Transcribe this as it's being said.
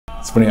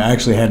It's funny, I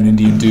actually had an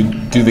Indian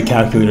dude do the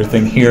calculator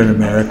thing here in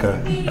America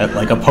at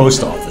like a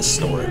post office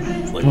store.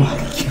 Like,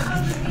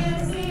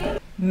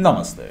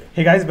 Namaste.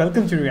 Hey guys,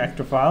 welcome to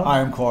Reactor File.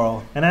 I am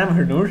Carl. And I'm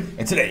Hernur.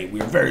 And today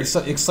we are very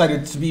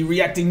excited to be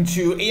reacting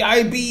to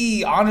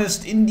AIB,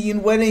 Honest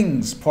Indian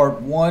Weddings,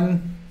 Part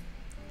 1.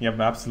 Yep,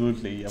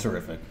 absolutely. Yep.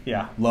 Terrific.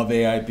 Yeah. Love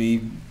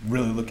AIB.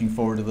 Really looking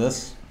forward to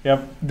this.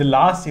 Yep. The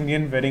last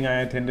Indian wedding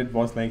I attended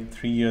was like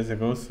 3 years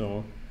ago,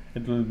 so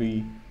it will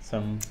be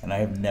some... And I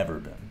have never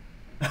been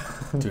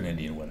to an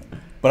Indian wedding.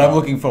 But I'm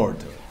looking forward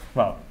to it.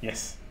 Wow,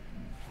 yes.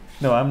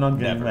 No, I'm not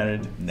getting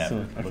married. Never.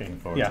 Soon. Okay. Looking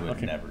forward to it.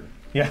 Okay. Never.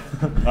 Yeah.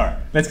 Alright,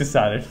 let's get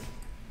started.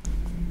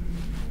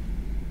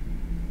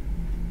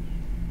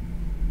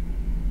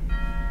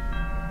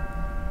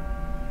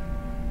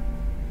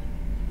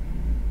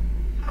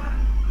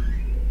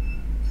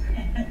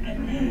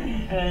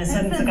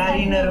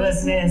 संस्कारी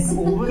nervousness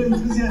over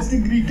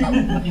enthusiastic greeting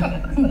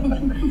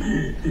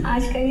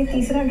आज का ये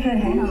तीसरा घर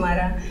है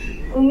हमारा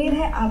उम्मीद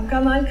है आपका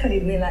माल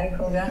खरीदने लायक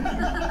होगा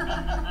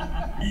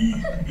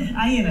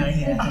आइए ना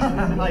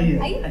आइए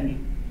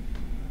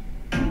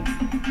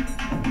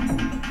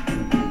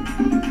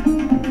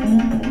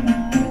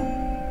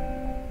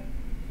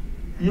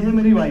ये है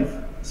मेरी वाइफ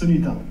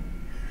सुनीता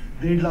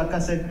 1.5 लाख का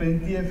सेट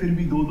पहनती है फिर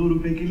भी 2-2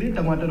 रुपए के लिए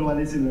टमाटर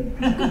वाले से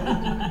लड़ती है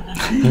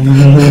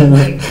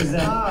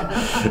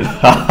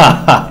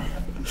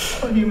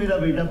और ये मेरा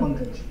बेटा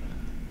पंकज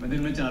मैं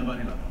दिन में 4 बार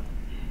हिलाता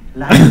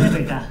लानत है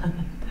बेटा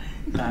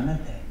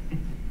लानत है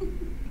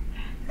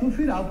तो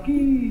फिर आपकी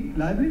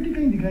लायबिलिटी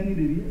कहीं दिखाई नहीं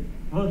दे रही है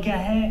वो क्या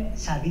है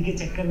शादी के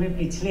चक्कर में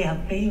पिछले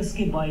हफ्ते ही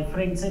उसके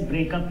बॉयफ्रेंड से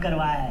ब्रेकअप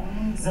करवाया है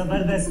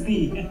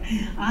जबरदस्ती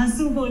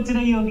आंसू पोंछ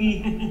रही होगी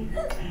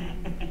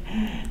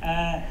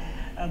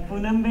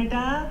Poonam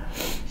beta,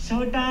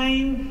 show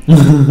time.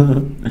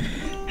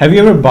 Have you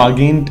ever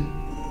bargained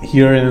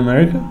here in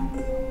America?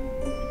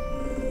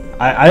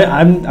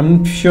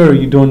 I'm sure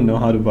you don't know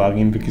how to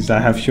bargain because I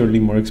have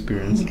surely more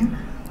experience.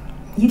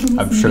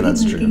 I'm sure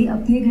that's true.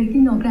 अपने घर की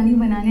नौकरानी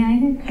बनाने आए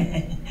हैं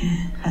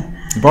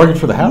Bargain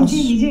for the house?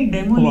 लीजिए एक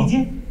demo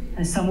लीजिए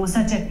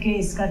समोसा चख के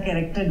इसका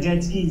कैरेक्टर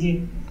जज कीजिए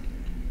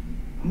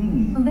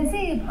वैसे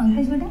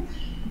पंकज बेटा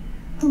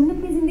तुमने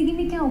अपनी जिंदगी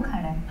में क्या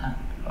उखाड़ा है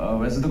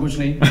वैसे तो कुछ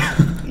नहीं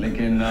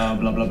लेकिन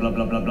blah blah blah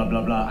blah blah blah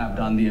blah blah I've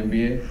done the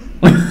MBA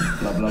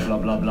blah blah blah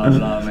blah blah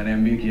blah मैंने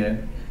MBA किया है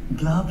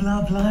blah blah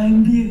blah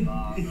MBA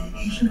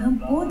you should have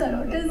both our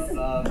daughters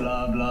blah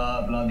blah blah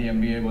blah the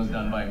MBA was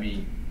done by me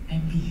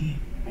MBA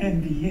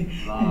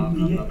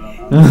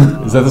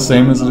Is that the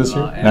same as it is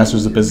here?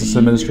 Masters of Business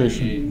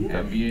Administration?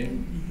 MBA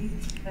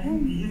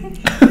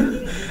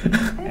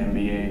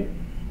MBA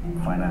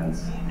Finance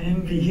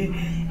MBA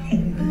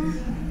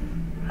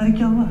अरे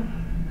क्या हुआ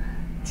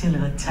चलो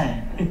अच्छा है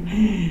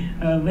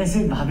वैसे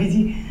भाभी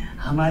जी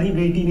हमारी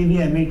बेटी ने भी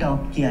एमए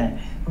टॉप किया है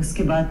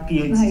उसके बाद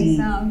पीएचडी भाई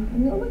साहब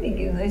nobody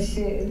gives a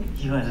shit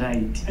you are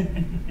right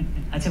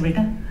अच्छा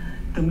बेटा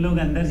तुम लोग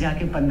अंदर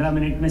जाके 15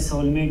 मिनट में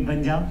सोलमेट बन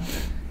जाओ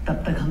तब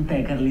तक हम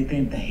तय कर लेते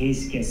हैं दहेज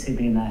कैसे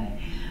देना है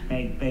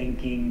net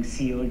banking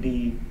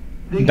COD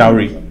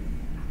Dowry.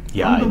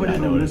 Yeah, I know what a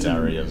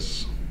dowry is.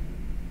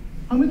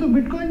 हमें तो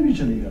बिटकॉइन भी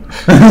चलेगा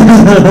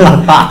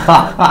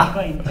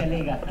बिटकॉइन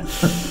चलेगा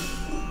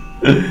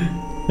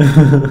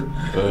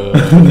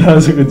That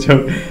was a good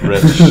joke.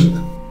 Rich.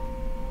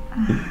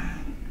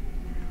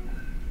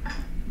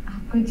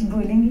 आप कुछ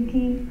बोलेंगे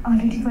कि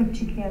ऑलरेडी बढ़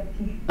चुकी है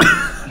आपकी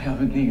अरे आप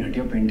इतनी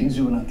घटिया पेंटिंग्स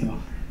जो बनाती हो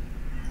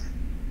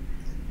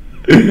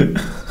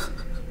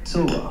So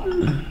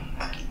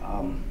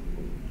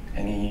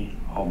any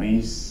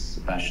hobbies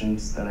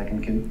passions that I can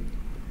kill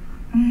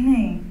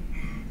नहीं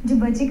जो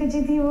बची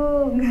कची थी वो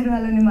घर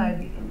वालों ने मार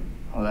दी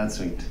Oh that's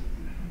sweet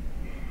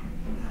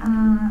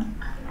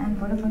and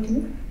what about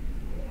you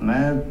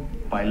मैं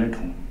पायलट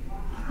हूँ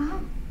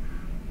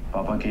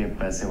पापा के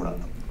पैसे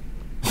उड़ाता हूँ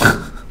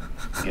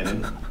Get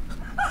it?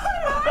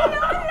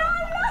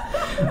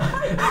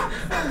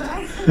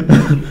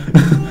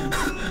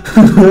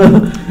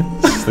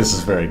 This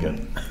is very good.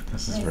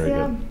 This is very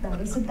good.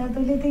 दारू सुट्टा तो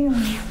लेते ही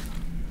होंगे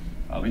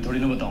अभी थोड़ी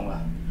ना बताऊंगा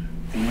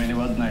 3 महीने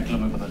बाद नाइट क्लब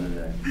में पता चल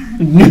जाए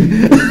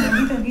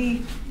कभी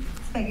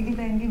स्पैगेटी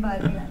पहन के बाल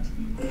में नाच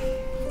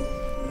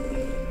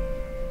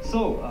So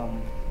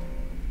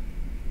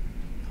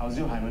how's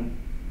your hymen?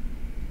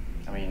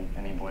 I mean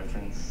any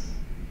boyfriends?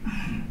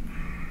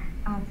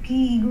 आपकी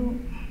ईगो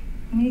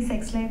मेरी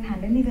सेक्स लाइफ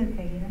हैंडल नहीं कर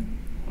पाएगी ना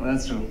Well,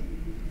 that's true.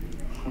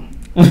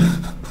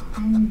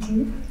 And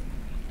you?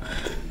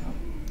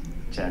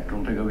 Chat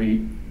room पे कभी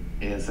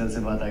ASL से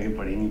बात आगे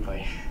पढ़ ही नहीं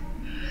पाई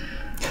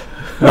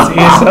What's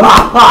ASL?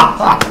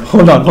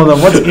 Hold on.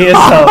 What's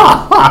ASL?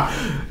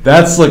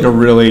 That's like a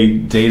really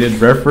dated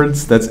reference.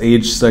 That's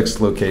age, sex,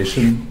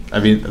 location. I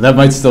mean, that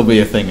might still be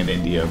a thing in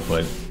India,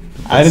 but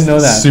I didn't know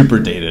that. Super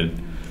dated.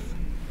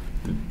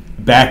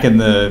 Back in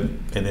the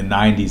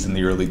 90s and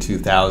the early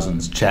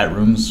 2000s, chat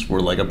rooms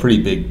were like a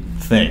pretty big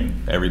thing.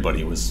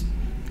 Everybody was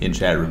in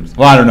chat rooms.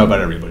 Well, I don't know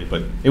about everybody,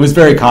 but it was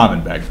very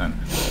common back then.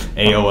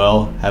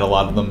 AOL had a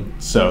lot of them.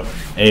 So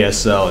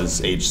ASL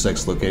is age,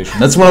 sex, location.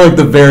 That's one of like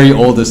the very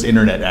oldest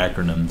internet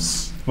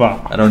acronyms.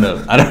 Wow. I don't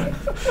know.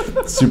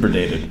 Super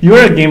dated. You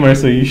are a gamer,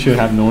 so you should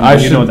have known.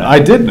 Know that. I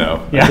did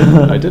know.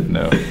 Yeah. I did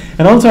know.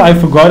 And also, I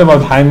forgot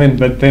about hymen,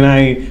 but then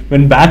I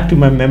went back to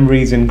my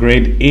memories in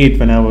grade 8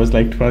 when I was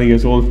like 12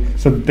 years old.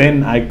 So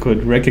then I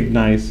could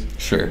recognize.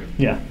 Sure.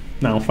 Yeah.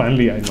 Now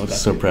finally I know that.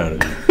 So proud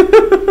of you.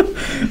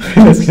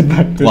 Let's get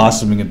back to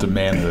blossoming into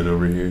manhood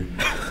over here.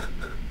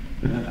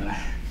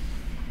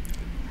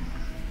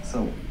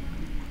 So,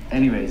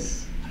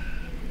 anyways,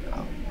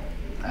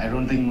 I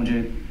don't think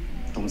मुझे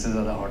तुमसे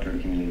ज़्यादा hot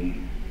लड़की मिलेगी.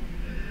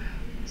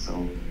 So,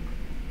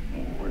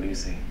 what do you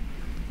say?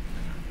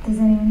 Does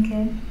anyone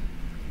care?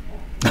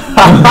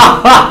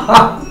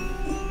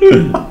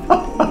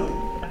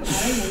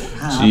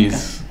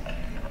 Jeez.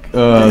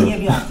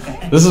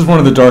 This is one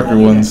of the darker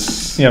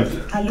ones. Yep.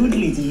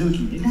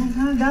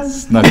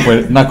 It's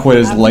not quite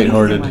as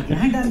lighthearted.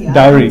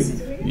 Dowry.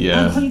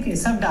 Yeah.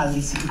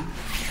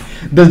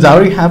 Does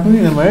dowry happen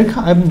in America?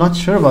 I'm not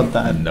sure about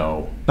that.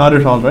 No. Not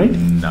at all, right?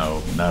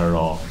 No, not at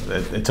all.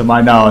 To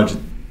my knowledge,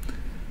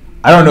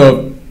 I don't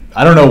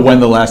know when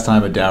the last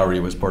time a dowry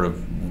was part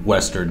of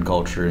Western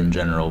culture in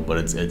general, but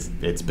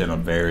it's been a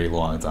very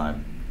long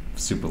time,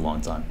 super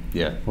long time.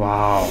 Yeah.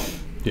 Wow.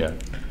 Yeah.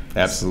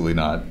 Absolutely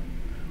not.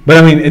 But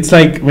I mean, it's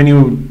like when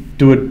you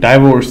do a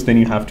divorce, then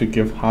you have to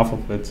give half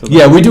of it. So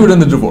yeah, we do it in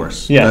the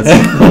divorce. Yeah.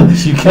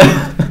 You can.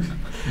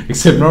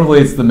 Except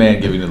normally it's the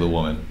man giving to the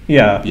woman.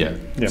 Yeah. Yeah.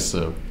 Yeah.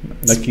 So.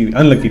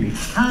 Unlucky.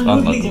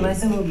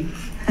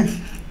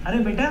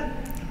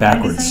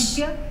 Backwards.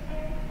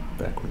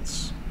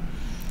 Backwards.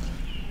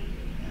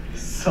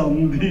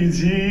 समधी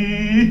जी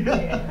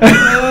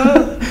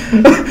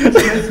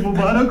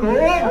मुबारक हो.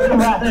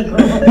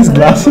 His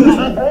glasses.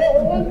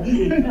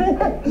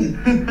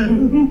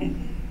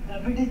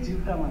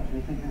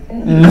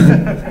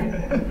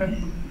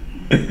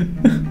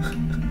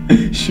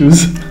 Shoes.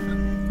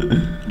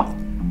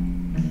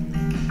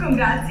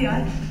 Congrats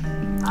यार.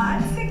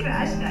 आज से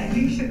crash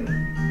diving शुरू.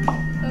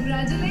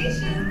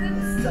 Congratulations, I'm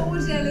so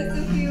jealous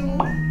of you.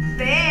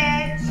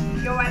 Bitch,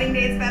 your wedding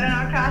dates better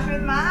not crash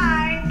with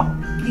mine.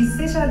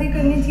 इससे शादी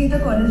करनी थी तो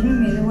कॉलेज में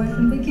मेरे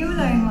बॉयफ्रेंड पे क्यों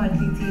लाइन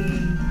मारती थी?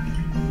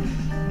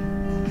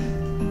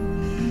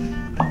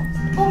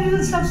 Oh, you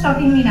will stop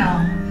stalking me now.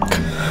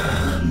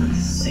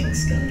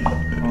 Sex girl.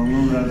 Oh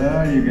brother,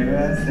 you get a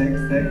sex.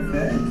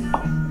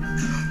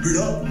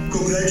 Bida,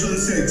 congrats on the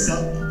sex,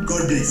 huh?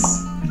 God bless.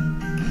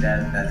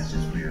 That's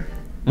just weird.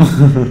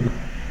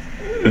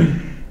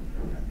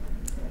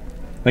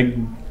 Like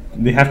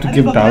they have to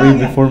give dowry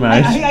before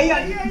marriage.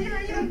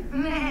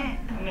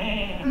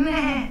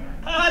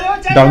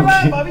 चाय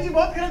भाभी जी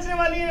बहुत खर्चने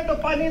वाली है तो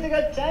पानी की जगह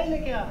चाय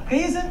लेके आ.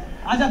 कहिए सर,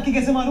 आज आपकी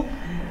कैसे मारूं?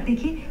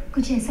 देखिए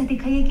कुछ ऐसा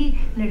दिखाइए कि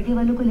लड़के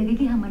वालों को लगे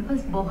कि हमारे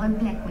पास बहुत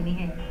ब्लैक मनी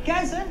है. क्या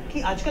है सर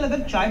कि आजकल अगर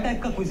चाय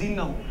टाइप का कुजीन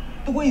ना हो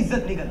तो कोई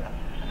इज्जत नहीं करता.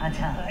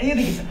 अच्छा ये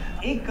देखिए सर,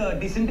 एक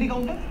डिसेंट्री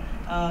काउंटर,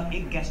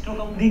 एक गैस्ट्रो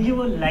काउंटर, देखिए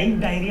वो लाइव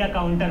डायरिया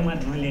काउंटर मत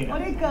भूलिएगा,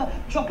 और एक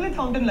चॉकलेट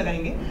फाउंटेन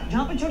लगाएंगे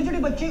जहाँ पे छोटे छोटे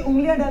बच्चे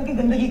उंगलियां डाल के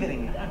गंदगी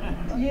करेंगे.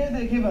 ये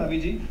देखिए भाभी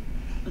जी,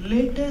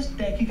 लेटेस्ट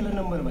टैकी कलर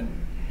नंबर 1.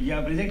 ये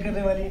आप रिजेक्ट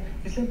करने वाली है,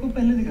 इसलिए आपको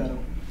पहले दिखा रहा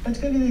हूँ. टच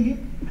करके देखिए.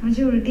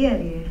 मुझे उल्टी आ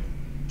रही है.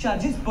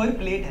 चार्जेस पर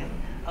प्लेट है,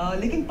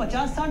 लेकिन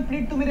 50-60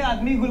 प्लेट तो मेरे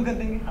आदमी ही गुल कर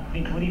देंगे.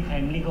 अपनी पूरी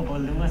फैमिली को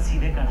बोल दूंगा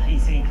सीधे कढ़ाई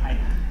से ही खाए.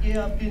 ये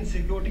आपकी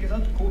इनसिक्योरिटी के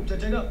साथ खूब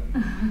जचेगा.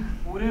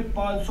 पूरे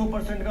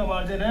 500% का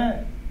मार्जिन है,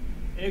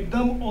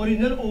 एकदम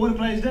ओरिजिनल ओवर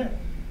प्राइस्ड है.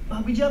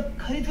 भाभी जी आप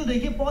खरीद को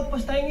देखिए, बहुत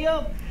पछताएंगे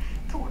आप.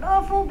 थोड़ा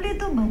फोपले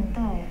तो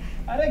बनता है.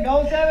 अरे गाँव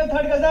से आए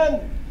थर्ड कजन,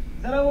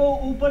 जरा वो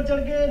ऊपर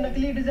चढ़ के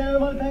नकली डिजाइनर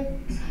माल खाए.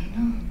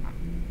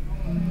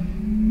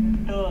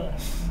 तो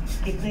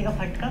कितने का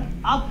फटका?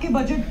 आपके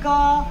बजट का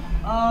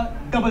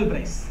डबल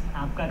प्राइस.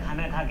 आपका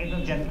खाना खा के तो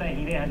जनता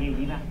हीरे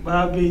हगेगी ना.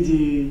 भाभी जी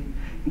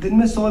दिन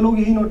में 100 लोग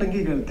यही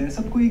नौटंकी करते हैं,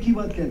 सबको एक ही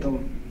बात कहता हूँ,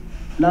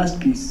 लास्ट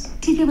पीस.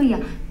 ठीक है भैया,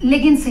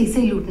 लेकिन सही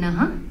से लूटना.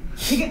 हाँ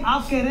ठीक है,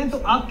 आप कह रहे हैं तो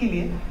आपके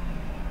लिए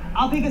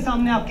आप ही के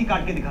सामने आपकी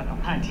काट के दिखाता हूँ.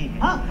 हाँ ठीक है.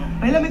 हाँ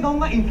पहले मैं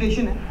कहूँगा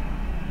इन्फ्लेशन है,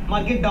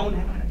 मार्केट डाउन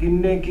है.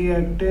 गिनने की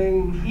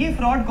एक्टिंग. ये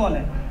फ्रॉड कॉल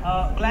है,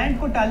 क्लाइंट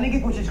को टालने की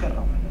कोशिश कर रहा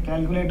हूँ.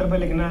 कैलकुलेटर पे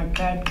लिखना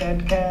cat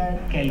cat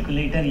cat.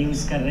 Calculator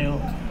use कर रहे हो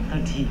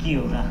तो ठीक ही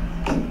होगा.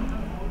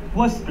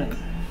 Worst price.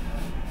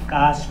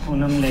 काश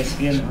पूनम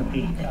लेस्बियन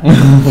होती.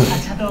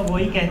 अच्छा तो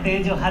वही कहते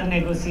हैं जो हर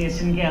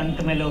नेगोशिएशन के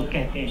अंत में लोग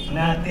कहते हैं,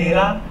 ना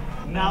तेरा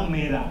ना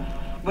मेरा,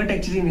 बट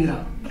एक्चुअली मेरा.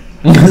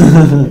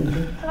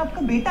 सर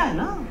आपका बेटा है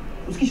ना,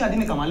 उसकी शादी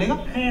में कमा लेगा.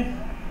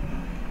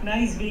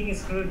 Nice being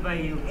screwed bye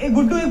you. एक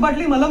गुड्डू एक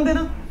बाटली मलहम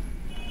देना.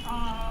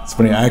 It's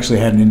funny, I actually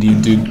had an Indian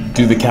dude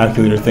do the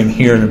calculator thing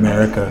here in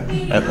America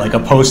at like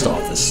a post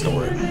office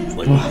store.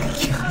 Like,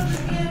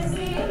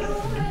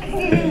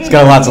 he's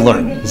got a lot to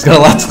learn. He's got a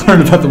lot to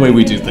learn about the way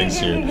we do things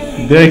here.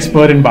 They're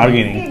expert in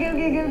bargaining.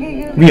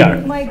 We are.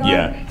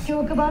 Yeah.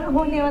 Joke about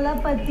होने वाला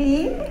पति.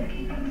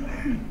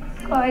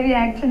 कोई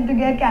reaction to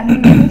get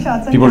candid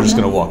shots. People are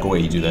just gonna walk away.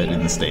 You do that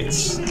in the States.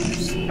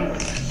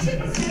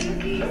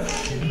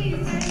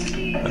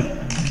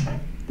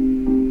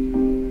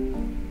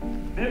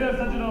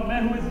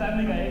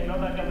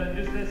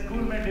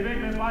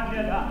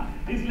 चाहिए था,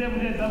 इसलिए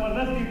मुझे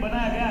जबरदस्ती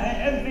बनाया गया है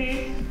MC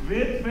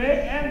with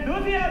fake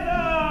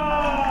enthusiasm।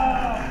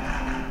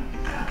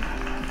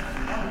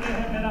 अब ये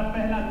है मेरा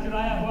पहला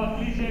चुराया हुआ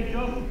cliché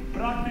joke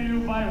brought to you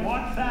by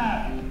WhatsApp।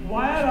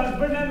 Why are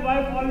husband and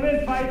wife always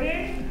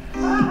fighting?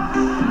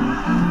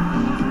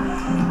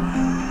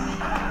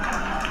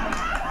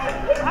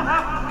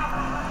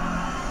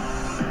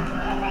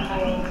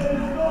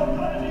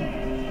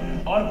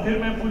 और फिर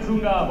मैं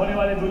पूछूंगा होने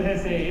वाले दूल्हे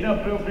से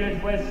inappropriate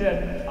question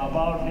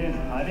about his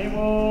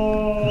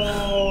honeymoon।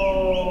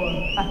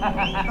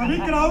 अभी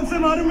क्राउड से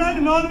मारूंगा एक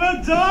नॉन-वेज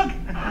जोक।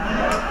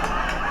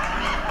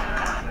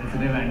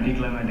 सिर्फ एंटी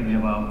क्लाइमेटिक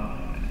जवाब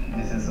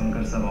जिसे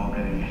सुनकर सब औं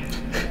करेंगे।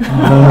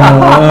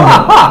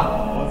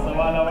 वो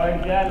सवाल अवॉइड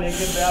किया,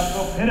 लेकिन मैं आपको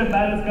फिर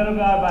embarrass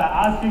करूंगा by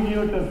asking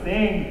you to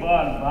sing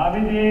for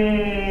भाभी जी।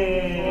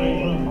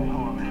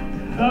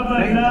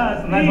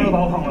 जबरदस्ती,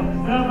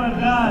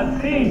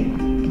 जबरदस्ती,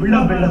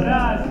 बिल्डअप थोड़ा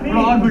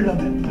और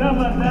बिल्डअप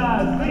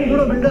जबरदस्ती,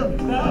 थोड़ा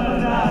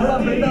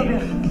बिल्डअप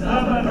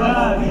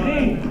जबरदस्ती।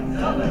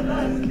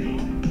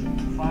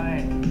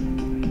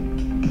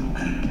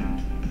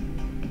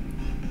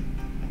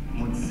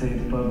 मुझसे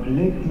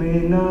पब्लिक में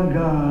ना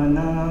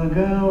गाना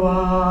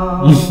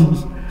गवाओ,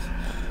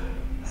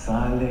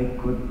 साले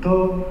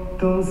कुत्तों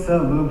तुम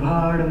सब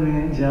भाड़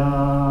में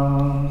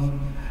जाओ,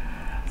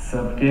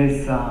 सबके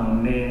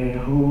सामने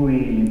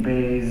हुई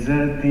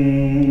बेइज्जती,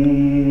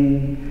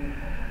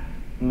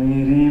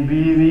 मेरी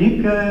बीवी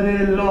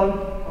करे लो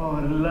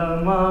और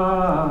लमा।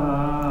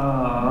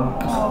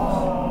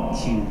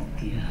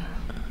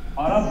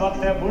 और अब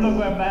वक्त है बूढ़ों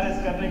को एम्बैरेस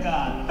करने का,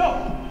 तो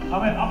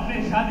हमें अपने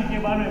शादी के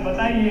बारे में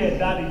बताइए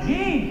दादी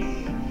जी।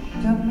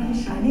 जब मेरी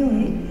शादी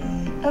हुई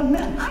तब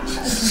मैं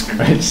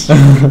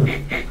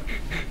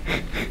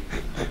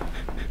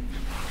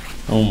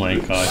Oh my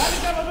god.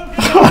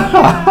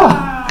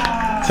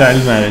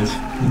 Child marriage.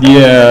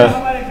 Yeah,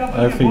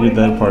 I figured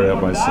that part out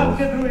myself.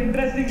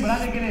 Interesting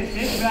बनाने के लिए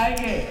स्टेज पे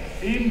आएंगे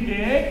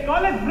इनके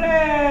कॉलेज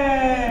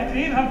फ्रेंड।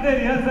 3 हफ्ते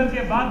रिहर्सल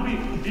के बाद भी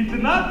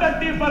इतना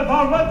टट्टी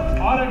परफॉर्मेंस,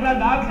 और अगला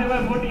डांस है वह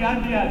मोटी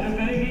आंटिया जो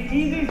करेगी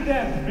इजी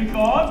स्टेप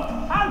बिकॉज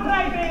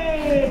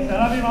आर्थराइटिस।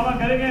 शराबी मामा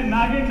करेंगे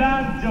नागिन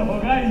डांस जो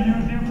होगा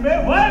यूट्यूब पे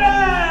वायरल।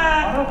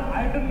 और अब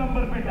आइटम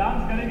नंबर पे डांस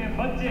करेंगे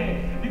बच्चे,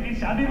 क्योंकि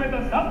शादी में तो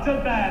सब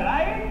चलता है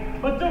राइट।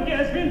 बच्चों की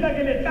अश्लीलता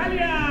के लिए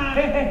तालियां।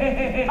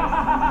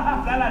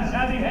 साला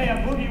शादी है या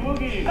बूगी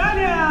बूगी।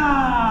 तालियां,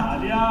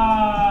 तालियां,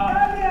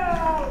 तालियां,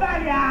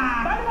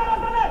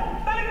 तालियां,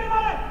 ताली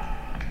मारे।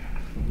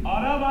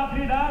 और अब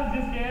आखिरी डांस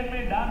जिसके एंड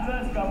में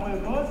डांसर्स कपल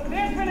को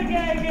स्टेज पे लेके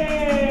आएंगे।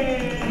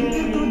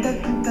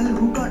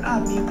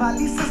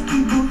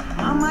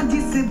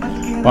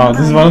 Wow,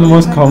 this is one of the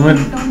most common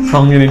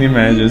songs in Indian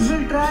marriages.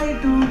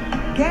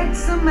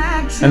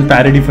 And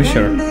parody for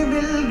sure.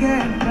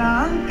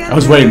 I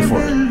was waiting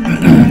for it.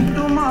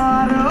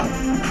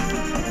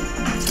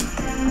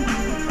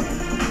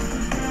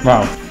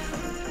 Wow,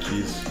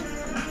 Jeez.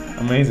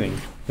 amazing.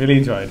 Really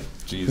enjoyed.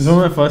 Jeez. This was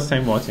my first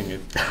time watching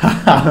it.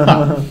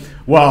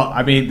 Well,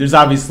 I mean, there's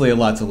obviously a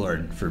lot to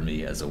learn for me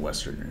as a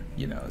Westerner.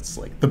 You know, it's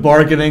like the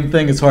bargaining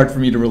thing is hard for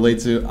me to relate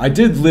to. I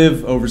did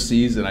live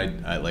overseas, and I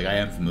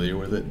am familiar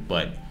with it,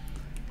 but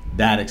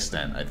that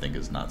extent I think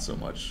is not so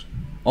much.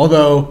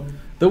 Although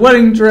the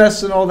wedding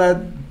dress and all that,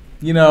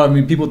 you know, I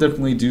mean, people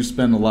definitely do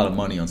spend a lot of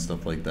money on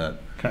stuff like that.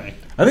 Correct.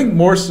 I think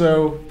more so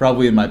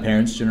probably in my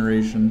parents'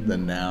 generation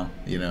than now,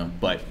 you know,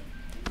 but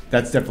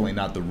that's definitely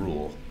not the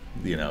rule.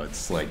 You know,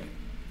 it's like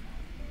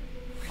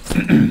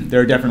there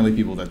are definitely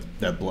people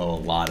that blow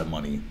a lot of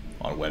money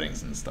on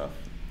weddings and stuff.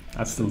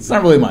 Absolutely. It's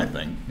not really my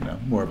thing, you know,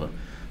 more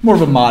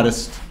of a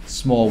modest,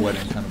 small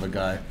wedding kind of a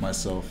guy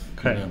myself.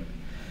 Okay. You know.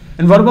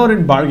 And what about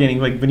in bargaining?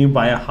 Like when you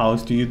buy a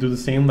house, do you do the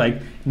same?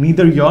 Like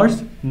neither yours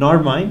nor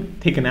mine.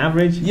 Take an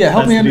average. Yeah,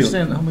 help me That's the deal.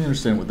 understand. Help me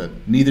understand with that.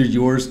 Neither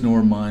yours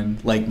nor mine.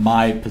 Like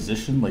my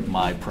position, like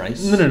my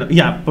price. No.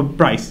 Yeah, but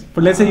price.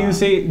 But let's say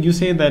you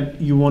say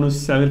that you want to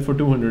sell it for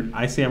 200.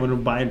 I say I'm going to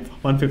buy it for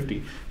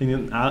 150.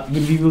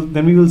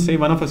 Then we will say,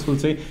 one of us will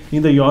say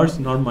neither yours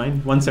nor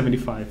mine,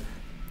 175.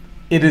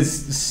 It is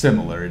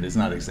similar. It is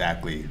not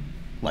exactly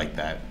like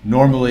that.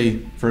 Normally,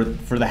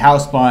 for the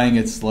house buying,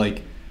 it's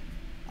like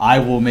I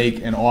will make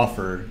an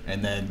offer,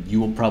 and then you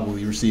will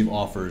probably receive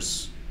offers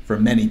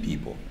from many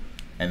people,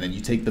 and then you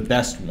take the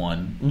best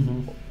one,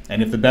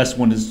 and if the best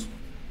one is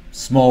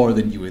smaller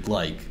than you would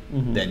like,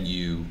 then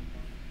you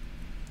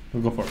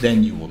We'll go for it.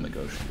 then you will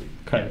negotiate.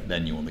 Okay.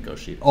 Then you will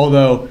negotiate.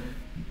 Although,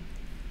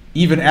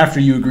 even after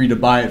you agree to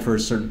buy it for a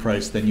certain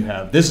price, then you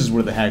have, this is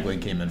where the haggling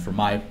came in for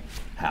my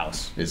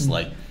house. It's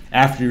like,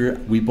 after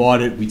we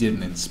bought it, we did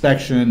an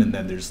inspection, and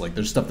then there's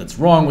stuff that's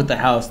wrong with the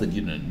house that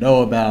you didn't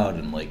know about,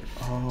 and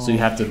so you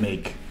have to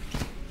make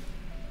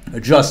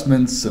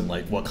adjustments, and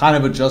like what kind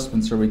of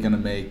adjustments are we going to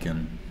make,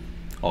 and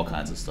all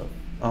kinds of stuff.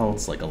 Oh.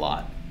 It's like a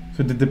lot.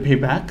 So did they pay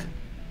back?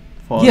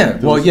 We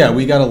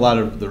got a lot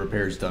of the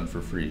repairs done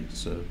for free.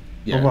 So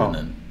yeah, Oh, wow. and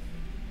then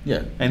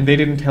yeah. And they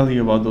didn't tell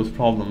you about those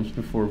problems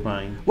before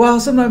buying. Well,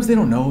 sometimes they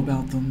don't know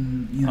about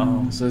them, you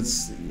know. Oh. So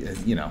it's,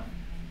 you know,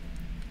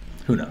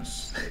 who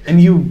knows?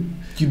 And you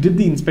You did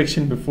the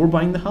inspection before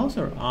buying the house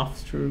or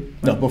after?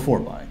 No, before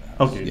buying the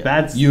house. Okay, yeah.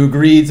 that's... You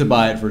agree to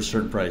buy it for a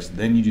certain price,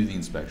 then you do the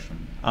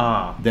inspection.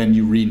 Ah. Then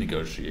you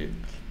renegotiate.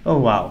 Oh,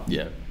 wow.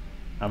 Yeah.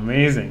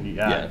 Amazing.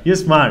 Yeah. Yeah. You're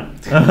smart.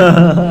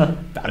 I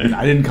mean,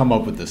 I didn't come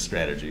up with this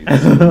strategy.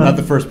 I'm not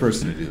the first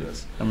person to do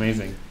this.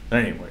 Amazing.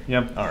 But anyway.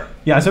 Yep. All right.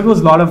 Yeah, so it was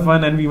a lot of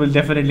fun, and we will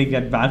definitely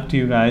get back to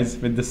you guys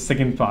with the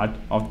second part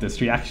of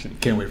this reaction.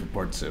 Can't wait for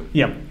part 2.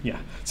 Yep. Yeah.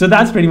 So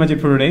that's pretty much it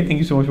for today. Thank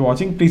you so much for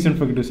watching. Please don't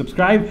forget to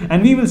subscribe,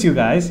 and we will see you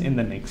guys in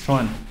the next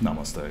one.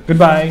 Namaste.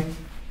 Goodbye.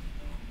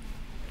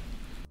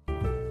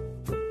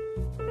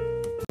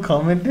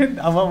 Commented,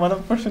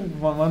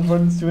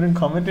 one student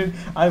commented,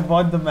 I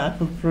bought the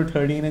MacBook Pro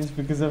 13-inch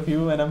because of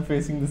you, and I'm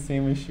facing the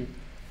same issue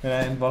when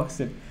I unboxed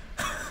it.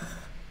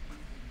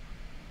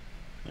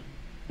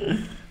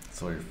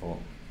 It's all your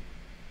fault.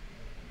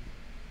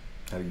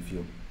 How do you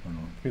feel? I don't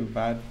know. Feel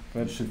bad,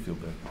 but you should feel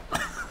bad.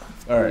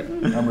 All right,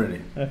 I'm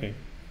ready. Okay.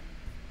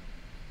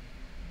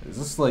 Is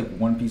this like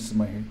one piece of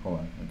my hair? Hold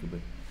on, like a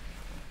bit.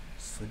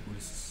 It's like, what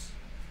is this?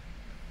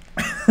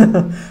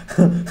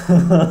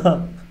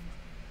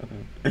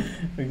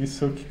 You're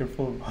so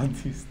careful about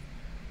these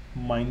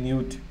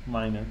minor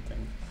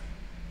things.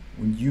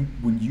 When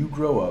you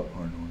grow up,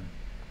 Arnor,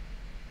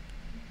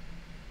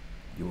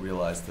 you'll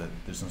realize that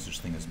there's no such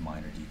thing as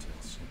minor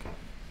details. Okay.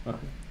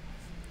 Okay.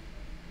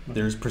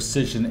 There's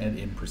precision and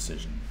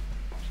imprecision.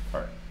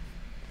 All right.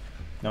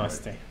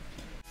 Namaste.